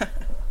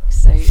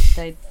 So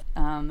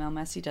Mel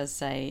Massey does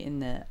say in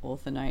the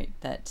author note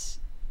that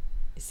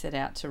he set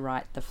out to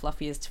write the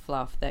fluffiest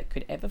fluff that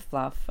could ever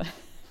fluff,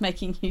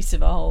 making use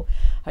of a whole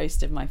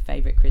host of my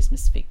favourite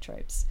Christmas fic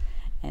tropes,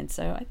 and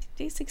so I think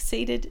they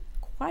succeeded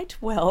quite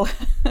well.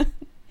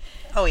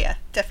 Oh yeah,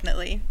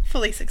 definitely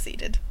fully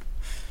succeeded.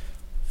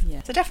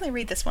 Yeah. So definitely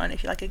read this one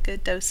if you like a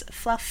good dose of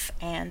fluff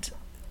and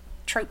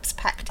tropes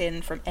packed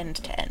in from end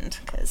to end,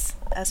 because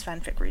as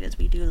fanfic readers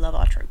we do love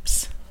our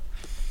tropes.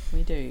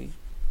 We do.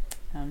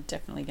 I'm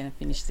definitely going to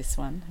finish this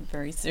one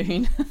very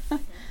soon.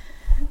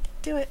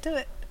 Do it.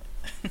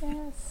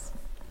 Yes.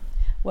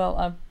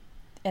 Well,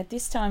 at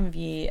this time of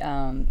year,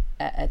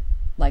 at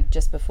like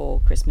just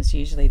before Christmas,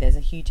 usually there's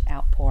a huge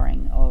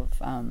outpouring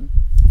of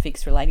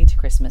fics relating to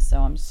Christmas.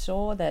 So I'm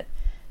sure that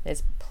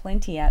there's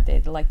plenty out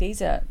there. Like,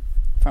 these are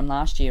from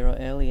last year or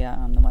earlier,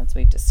 the ones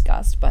we've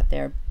discussed, but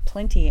there are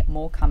plenty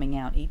more coming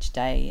out each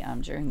day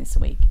during this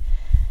week.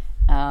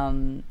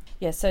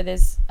 So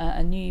there's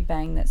a new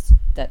bang that's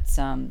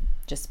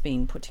just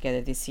been put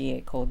together this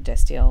year called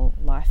Destiel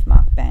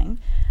Lifemark Bang,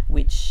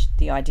 which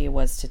the idea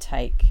was to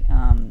take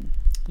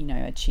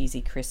a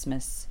cheesy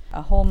Christmas,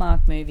 a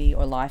Hallmark movie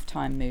or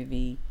Lifetime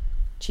movie,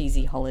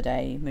 cheesy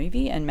holiday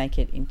movie, and make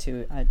it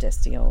into a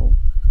Destiel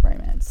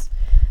romance.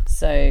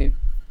 So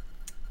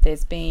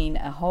there's been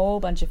a whole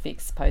bunch of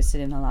fics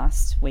posted in the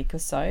last week or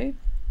so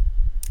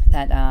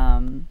that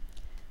are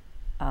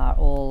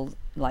all,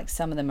 like,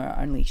 some of them are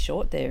only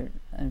short, they're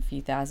a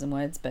few thousand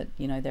words, but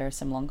there are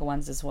some longer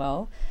ones as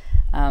well.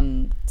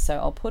 So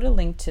I'll put a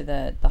link to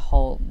the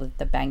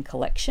Bang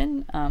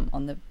collection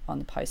on the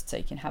post, so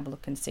you can have a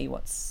look and see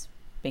what's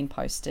been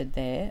posted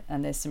there.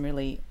 And there's some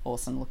really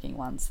awesome looking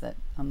ones that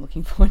I'm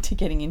looking forward to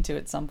getting into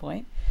at some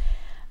point.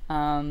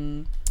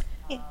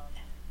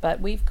 But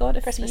we've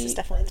got Christmas is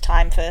definitely the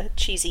time for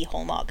cheesy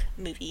Hallmark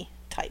movie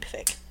type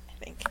fic, I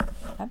think.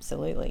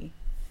 Absolutely.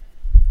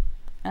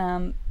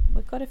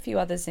 We've got a few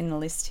others in the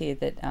list here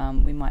that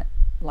we might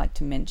like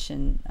to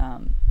mention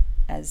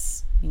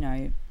as,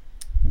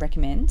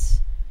 recommend.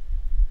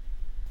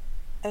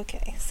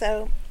 Okay,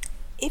 so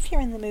if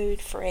you're in the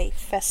mood for a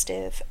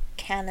festive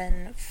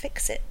canon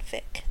fix-it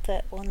fic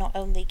that will not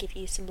only give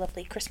you some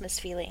lovely Christmas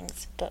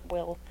feelings, but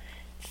will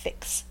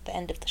fix the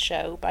end of the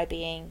show by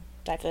being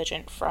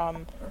divergent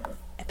from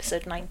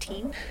episode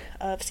 19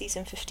 of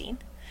season 15,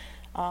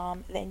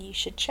 then you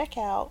should check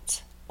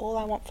out All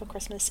I Want for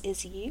Christmas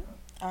Is You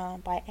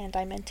by And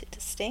I Meant It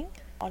to Sting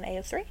on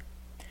AO3.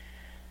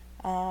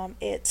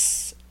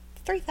 It's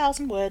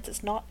 3,000 words.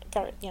 It's not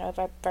very,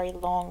 a very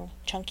long,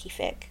 chunky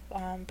fic,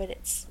 but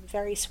it's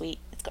very sweet.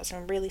 It's got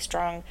some really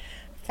strong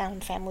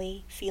found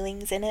family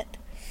feelings in it.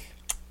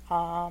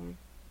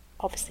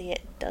 Obviously,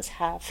 it does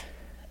have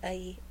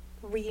a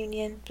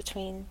reunion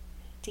between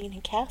Dean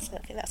and Cass. I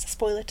don't think that's a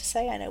spoiler to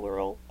say. I know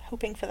we're all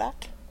hoping for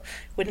that.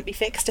 Wouldn't be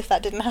fixed if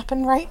that didn't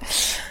happen, right?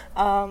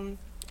 And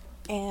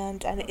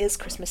it is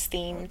Christmas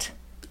themed,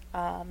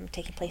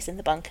 taking place in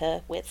the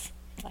bunker with,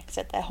 like I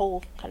said, their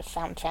whole kind of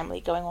found family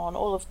going on,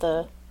 all of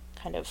the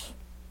kind of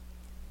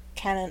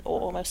canon or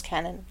almost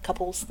canon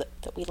couples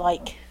that we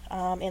like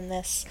in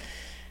this.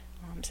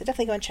 So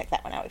definitely go and check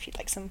that one out if you'd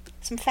like some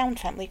found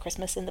family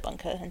Christmas in the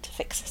bunker and to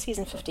fix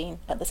season 15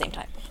 at the same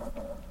time.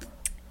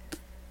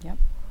 Yep.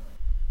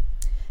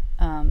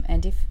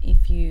 And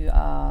if you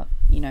are,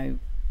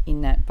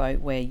 in that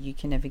boat where you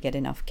can never get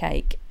enough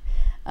cake,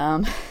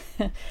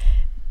 Mandela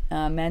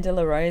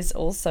Rose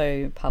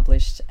also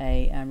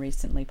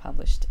recently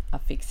published a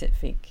fix-it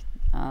fic,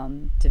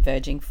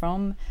 diverging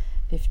from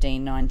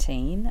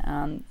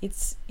 1519.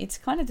 It's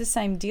kind of the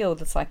same deal.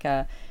 It's like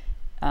a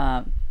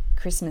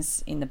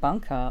Christmas in the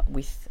bunker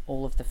with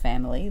all of the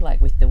family, like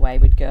with the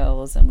Wayward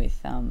Girls and with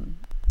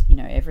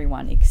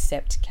everyone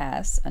except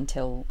Cass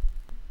until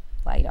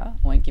later.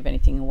 I won't give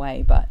anything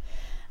away, but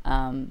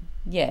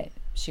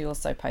she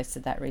also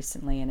posted that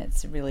recently, and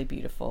it's a really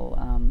beautiful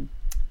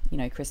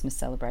Christmas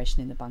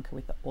celebration in the bunker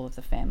with all of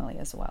the family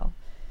as well.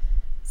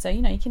 So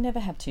you can never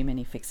have too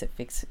many fix-it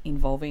fics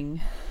involving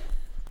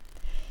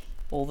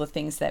all the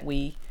things that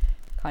we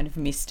kind of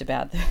missed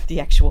about the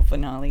actual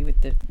finale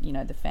with the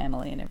the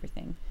family and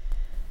everything.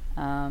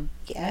 I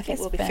think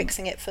we'll be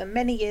fixing it for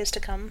many years to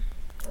come.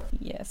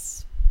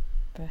 Yes,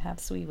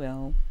 perhaps we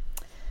will.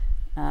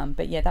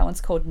 But yeah, that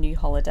one's called New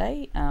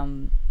Holiday,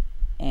 and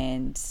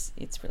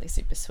it's really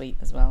super sweet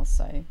as well,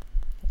 so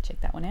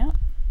check that one out.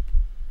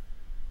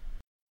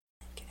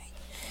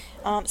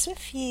 Okay. So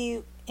if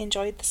you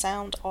enjoyed the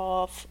sound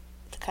of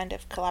the kind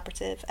of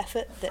collaborative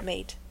effort that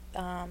made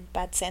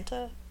Bad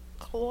Santa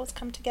Claus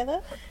come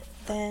together,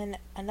 then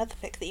another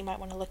fic that you might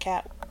want to look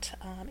at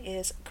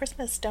is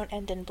Christmas Don't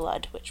End in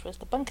Blood, which was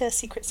the Bunker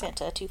Secret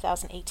Santa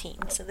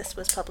 2018. So this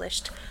was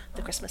published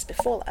the Christmas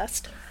before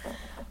last.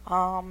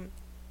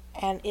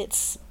 And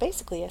it's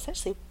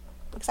essentially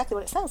exactly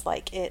what it sounds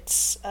like.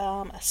 It's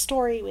a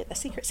story with a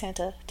secret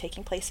Santa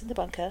taking place in the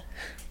bunker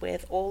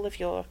with all of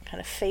your kind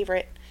of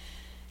favorite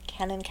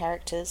canon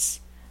characters,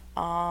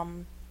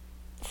 from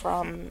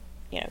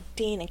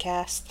Dean and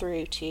Cass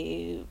through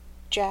to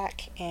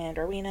Jack and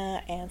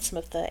Rowena and some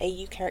of the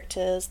AU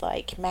characters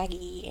like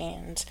Maggie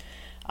and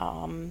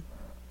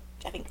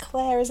I think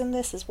Claire is in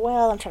this as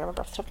well. I'm trying to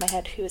remember off the top of my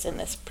head who is in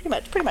this.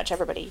 Pretty much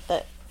everybody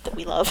that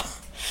we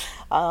love.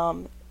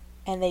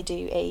 And they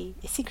do a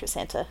secret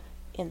Santa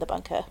in the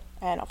bunker,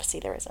 and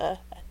obviously there is a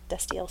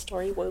Destiel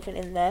story woven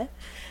in there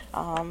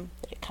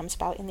that it comes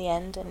about in the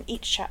end, and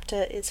each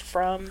chapter is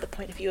from the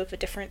point of view of a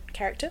different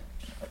character,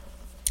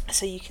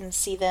 so you can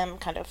see them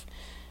kind of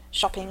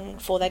shopping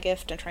for their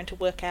gift and trying to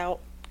work out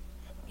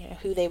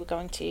who they were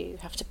going to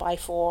have to buy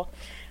for,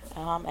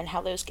 and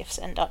how those gifts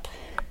end up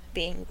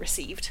being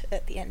received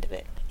at the end of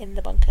it in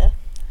the bunker.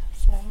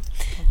 So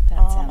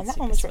and that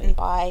one was written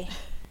by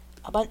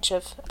a bunch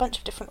of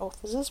different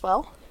authors as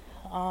well.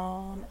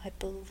 I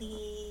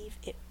believe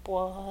it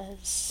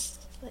was,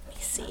 let me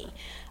see,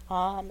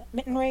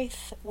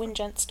 Mittenwraith,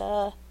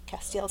 Wingenster,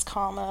 Castiel's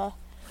Karma,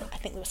 I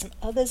think there were some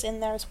others in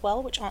there as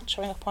well, which aren't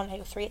showing up on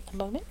AO3 at the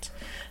moment.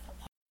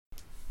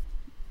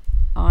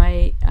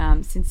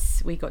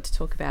 Since we got to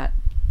talk about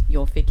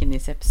your fic in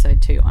this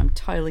episode too, I'm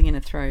totally going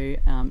to throw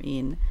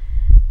in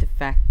the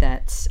fact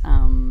that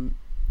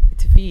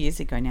it's a few years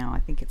ago now. I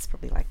think it's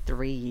probably like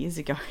 3 years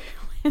ago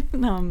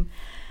when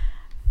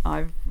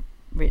I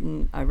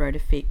wrote a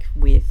fic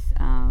with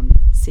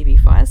CB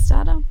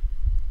Firestarter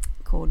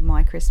called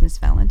My Christmas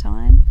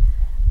Valentine,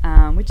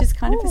 which is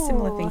kind of a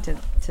similar thing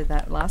to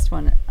that last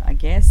one. I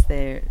guess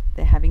they're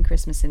having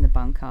Christmas in the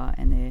bunker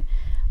and they're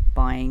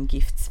buying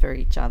gifts for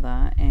each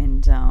other,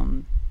 and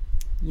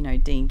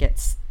Dean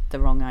gets the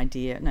wrong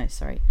idea. No,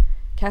 sorry,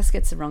 Cass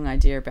gets the wrong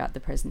idea about the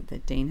present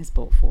that Dean has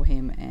bought for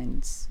him,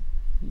 and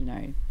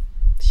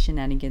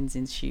shenanigans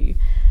ensue.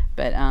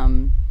 But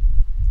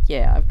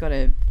I've got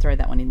to throw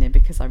that one in there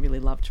because I really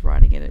loved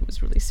writing it. It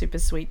was really super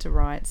sweet to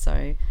write.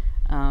 So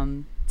it's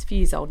a few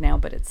years old now,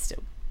 but it's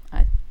still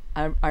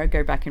I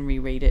go back and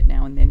reread it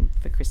now and then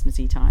for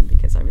Christmassy time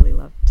because I really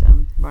loved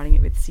writing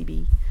it with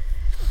CB.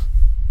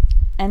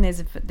 And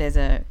there's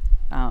a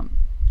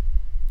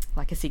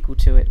like a sequel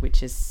to it,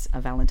 which is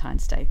a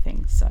Valentine's Day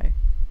thing. So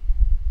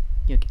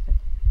you'll get it.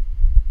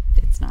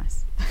 It's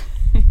nice.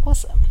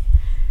 Awesome.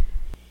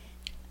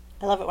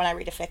 I love it when I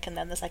read a fic and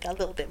then there's like a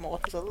little bit more.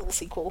 There's a little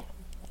sequel.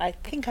 I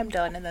think I'm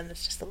done, and then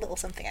there's just a little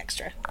something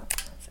extra.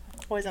 So,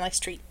 always a nice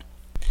treat.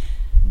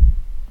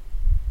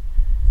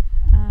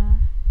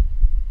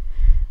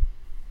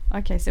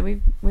 Okay, so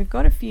we've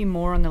got a few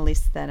more on the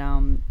list that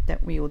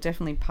we will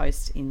definitely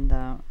post in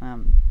the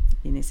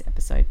in this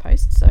episode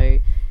post. So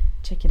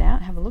check it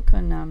out. Have a look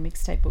on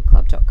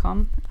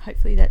mixtapebookclub.com.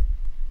 Hopefully that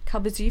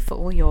covers you for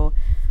all your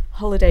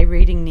holiday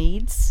reading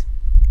needs.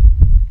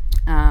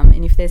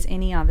 And if there's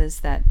any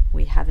others that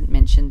we haven't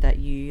mentioned that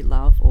you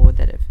love, or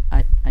that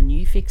have a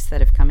new fics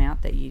that have come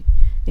out that you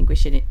think we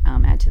should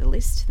add to the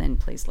list, then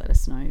please let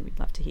us know. We'd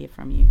love to hear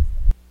from you.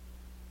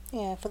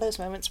 Yeah, for those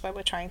moments where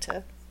we're trying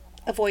to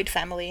avoid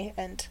family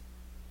and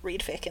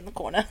read fic in the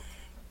corner.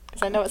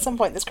 Because I know at some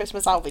point this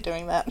Christmas I'll be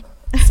doing that.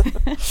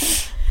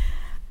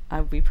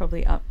 I'll be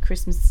probably up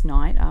Christmas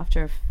night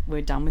after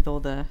we're done with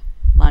all the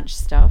lunch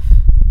stuff.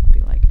 I'll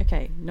be like,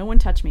 okay, no one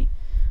touch me.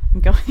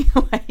 I'm going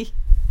away.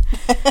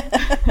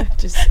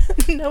 Just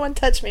no one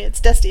touch me. It's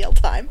Destiel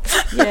time.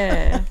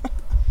 Yeah,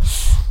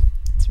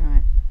 that's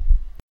right.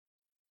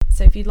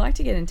 So if you'd like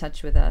to get in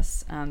touch with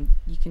us,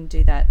 you can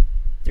do that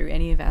through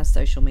any of our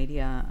social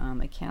media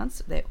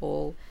accounts. They're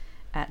all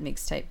at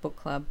Mixtape Book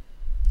Club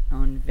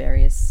on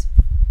various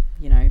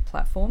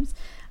platforms,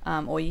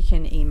 or you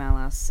can email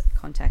us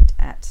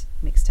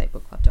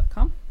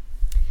contact@mixtapebookclub.com,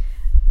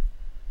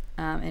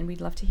 and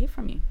we'd love to hear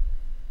from you.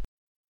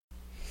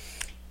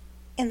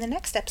 In the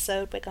next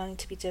episode, we're going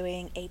to be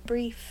doing a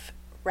brief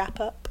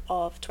wrap-up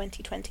of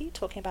 2020,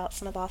 talking about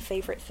some of our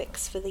favourite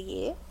fics for the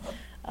year,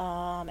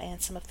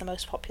 and some of the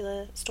most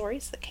popular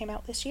stories that came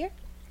out this year.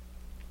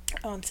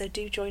 So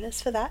do join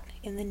us for that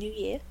in the new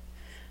year.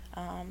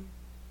 And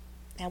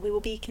we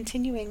will be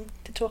continuing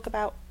to talk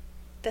about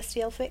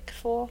Destiel fic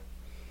for,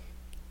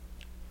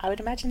 I would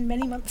imagine,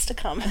 many months to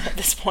come at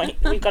this point.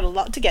 We've got a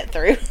lot to get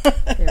through.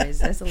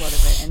 There's a lot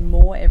of it, and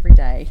more every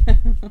day.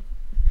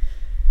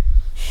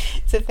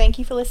 So thank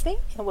you for listening,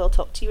 and we'll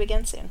talk to you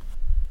again soon.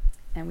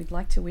 And we'd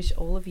like to wish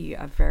all of you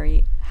a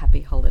very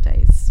happy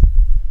holidays.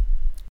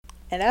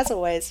 And as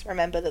always,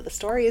 remember that the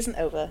story isn't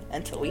over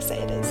until we say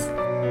it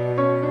is.